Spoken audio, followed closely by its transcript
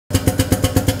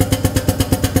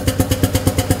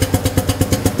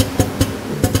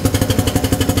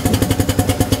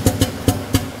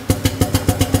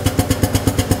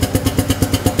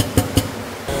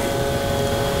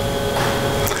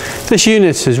This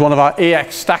unit is one of our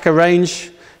ATEX stacker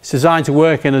range. It's designed to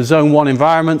work in a zone 1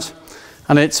 environment,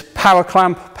 and it's power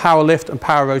clamp, power lift and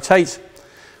power rotate.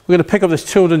 We're going to pick up this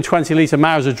 220 litre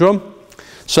Mauser drum.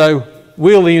 So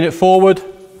wheel the unit forward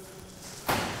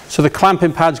so the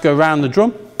clamping pads go around the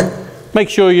drum. Make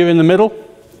sure you're in the middle,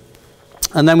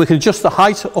 and then we can adjust the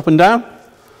height up and down.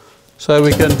 So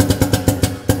we can,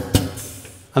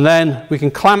 and then we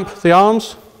can clamp the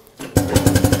arms.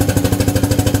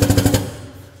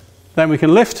 Then we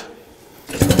can lift.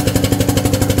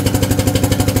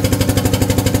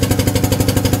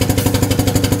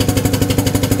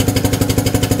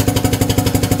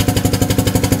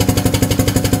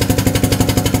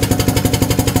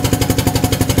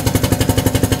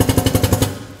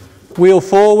 Wheel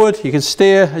forward, you can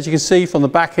steer, as you can see from the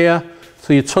back here,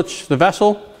 so you touch the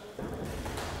vessel,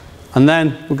 and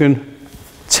then we can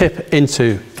tip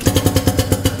into.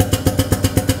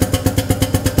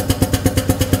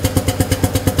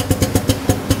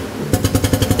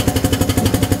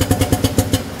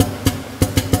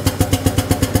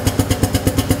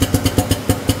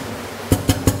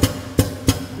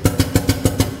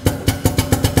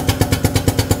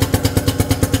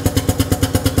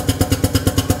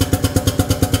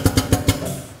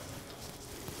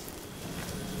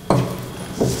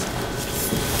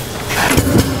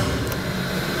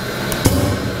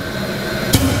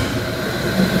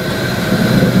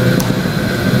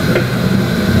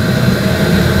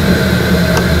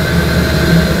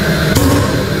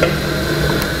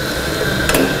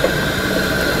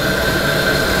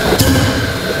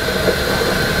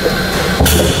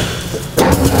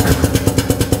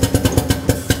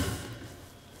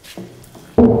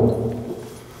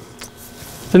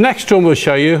 The next drum we'll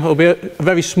show you will be a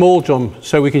very small drum,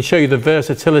 so we can show you the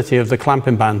versatility of the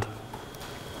clamping band.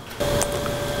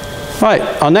 Right,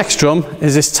 our next drum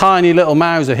is this tiny little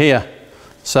Mauser here.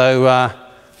 So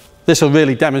this will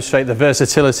really demonstrate the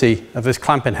versatility of this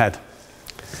clamping head.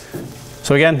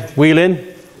 So again, wheel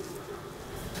in.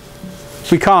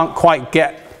 We can't quite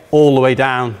get all the way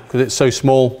down because it's so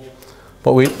small,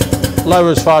 but we lower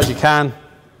as far as you can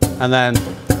and then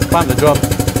clamp the drum.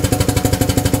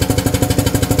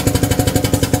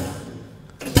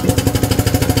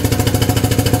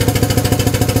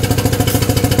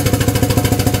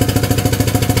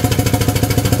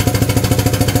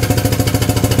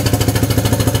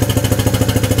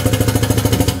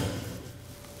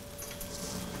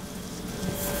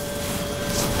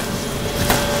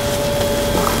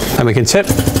 And we can tip.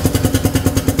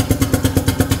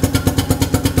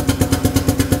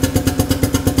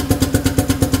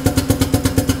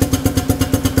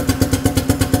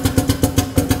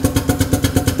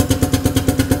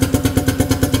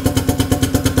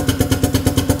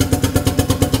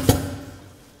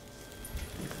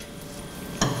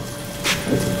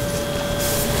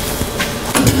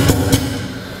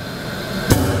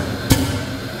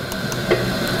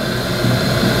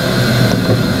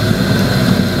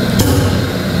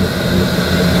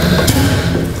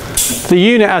 The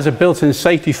unit has a built-in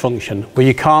safety function where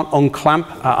you can't unclamp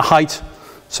at a height.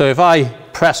 So if I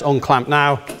press unclamp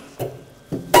now,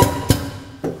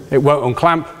 it won't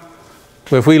unclamp.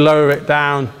 But if we lower it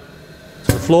down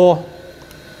to the floor,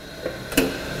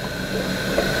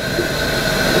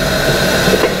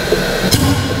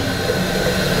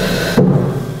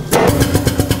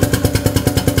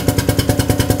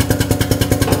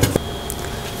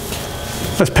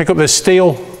 let's pick up this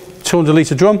steel 200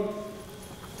 litre drum.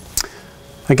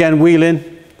 Again, wheel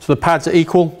in so the pads are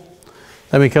equal.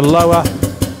 Then we can lower,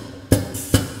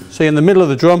 see in the middle of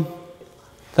the drum.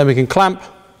 Then we can clamp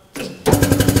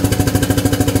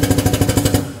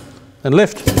and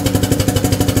lift.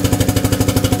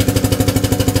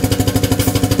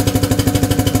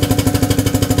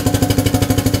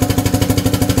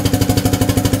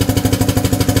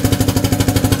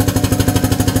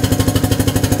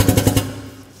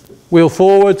 Wheel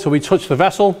forward so we touch the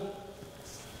vessel.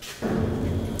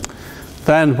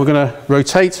 Then we're going to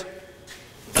rotate.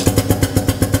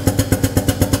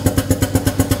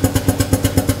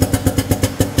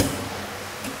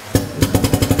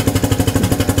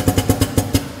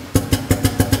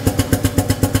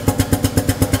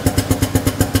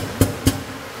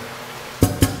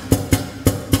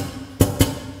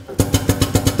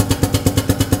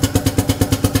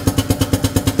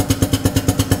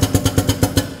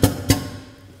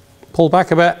 Pull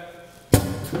back a bit.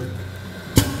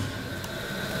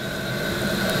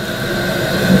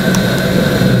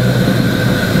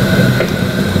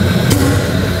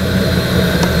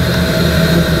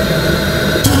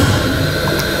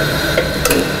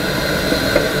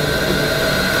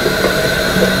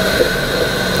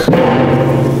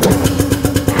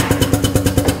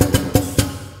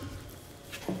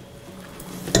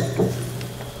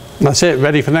 that's it,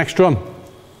 ready for the next drum.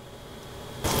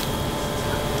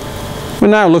 We're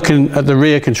now looking at the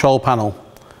rear control panel.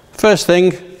 First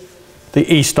thing,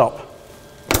 the E-stop.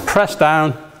 Press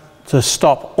down to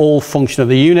stop all function of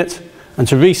the unit, and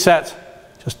to reset,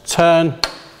 just turn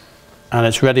and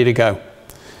it's ready to go.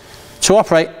 To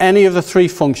operate any of the three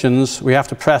functions, we have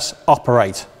to press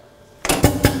operate.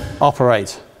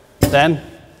 Operate. Then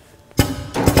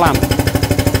clamp.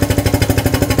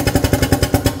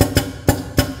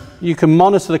 You can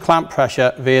monitor the clamp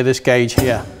pressure via this gauge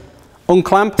here.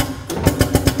 Unclamp.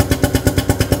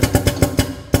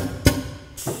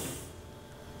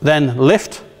 Then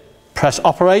lift, press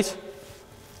operate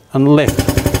and lift.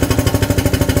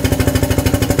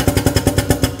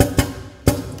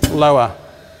 Lower.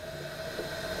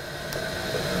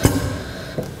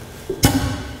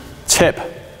 Tip.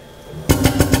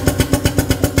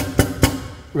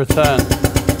 Return.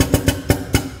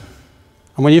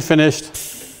 And when you're finished,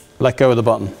 let go of the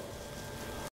button.